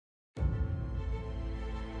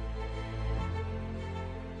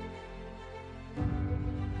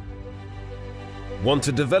Want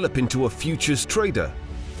to develop into a futures trader?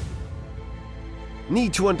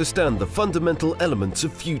 Need to understand the fundamental elements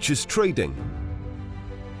of futures trading?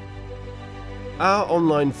 Our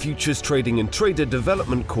online futures trading and trader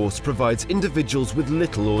development course provides individuals with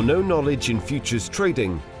little or no knowledge in futures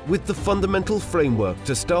trading with the fundamental framework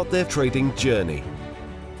to start their trading journey.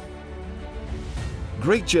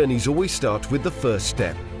 Great journeys always start with the first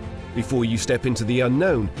step. Before you step into the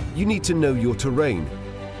unknown, you need to know your terrain.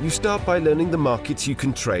 You start by learning the markets you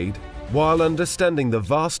can trade, while understanding the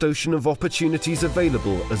vast ocean of opportunities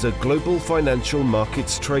available as a global financial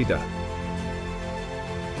markets trader.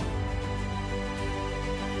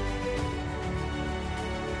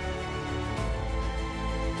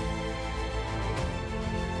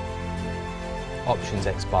 Options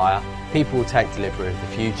expire, people will take delivery of the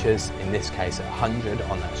futures, in this case at 100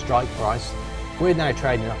 on that strike price. We're now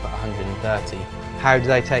trading up at 130. How do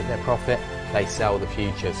they take their profit? They sell the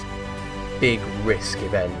futures. Big risk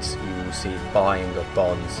events, you will see buying of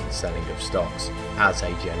bonds and selling of stocks as a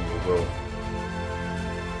general rule.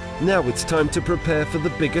 Now it's time to prepare for the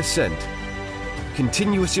big ascent.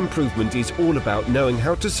 Continuous improvement is all about knowing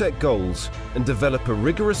how to set goals and develop a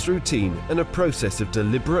rigorous routine and a process of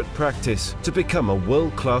deliberate practice to become a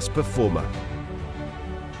world-class performer.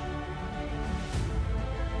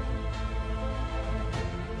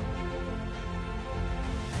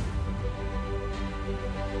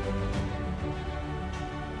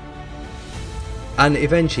 And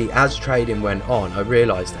eventually, as trading went on, I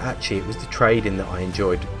realised actually it was the trading that I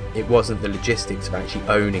enjoyed. It wasn't the logistics of actually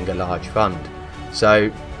owning a large fund.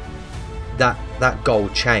 So that goal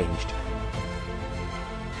changed.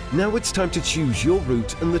 Now it's time to choose your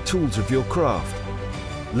route and the tools of your craft.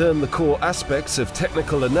 Learn the core aspects of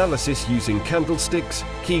technical analysis using candlesticks,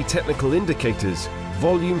 key technical indicators,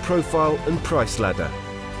 volume profile and price ladder.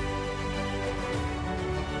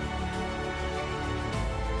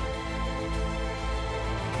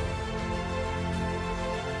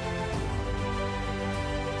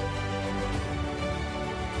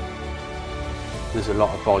 There's a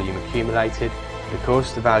lot of volume accumulated.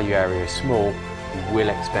 Because the value area is small, you will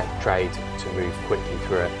expect trade to move quickly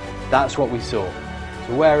through it. That's what we saw.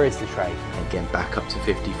 So where is the trade? Again, back up to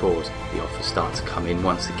 54s, the offers start to come in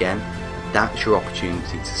once again. That's your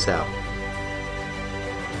opportunity to sell.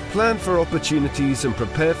 Plan for opportunities and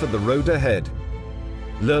prepare for the road ahead.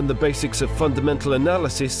 Learn the basics of fundamental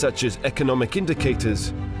analysis such as economic indicators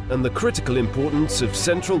and the critical importance of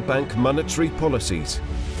central bank monetary policies.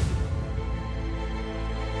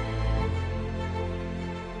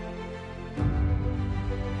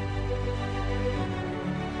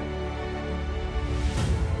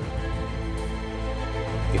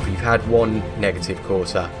 If you've had one negative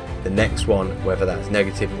quarter, the next one, whether that's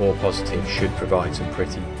negative or positive, should provide some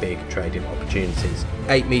pretty big trading opportunities.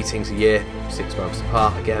 8 meetings a year, 6 months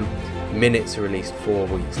apart again. Minutes are released 4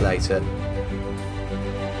 weeks later.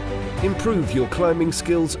 Improve your climbing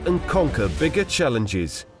skills and conquer bigger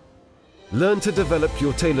challenges. Learn to develop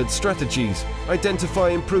your tailored strategies, identify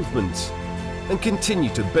improvements, and continue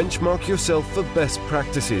to benchmark yourself for best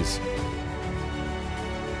practices.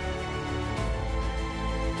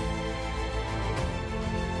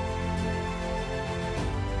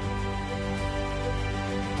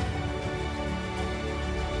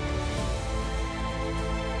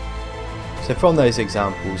 So from those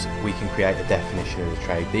examples, we can create a definition of the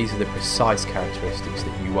trade. These are the precise characteristics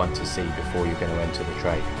that you want to see before you're going to enter the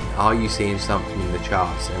trade. Are you seeing something in the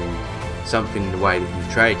charts and something in the way that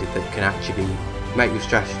you've traded that can actually make your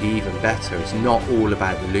strategy even better? It's not all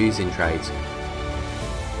about the losing trades.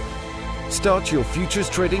 Start your futures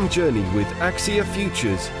trading journey with Axia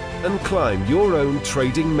Futures and climb your own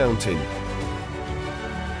trading mountain.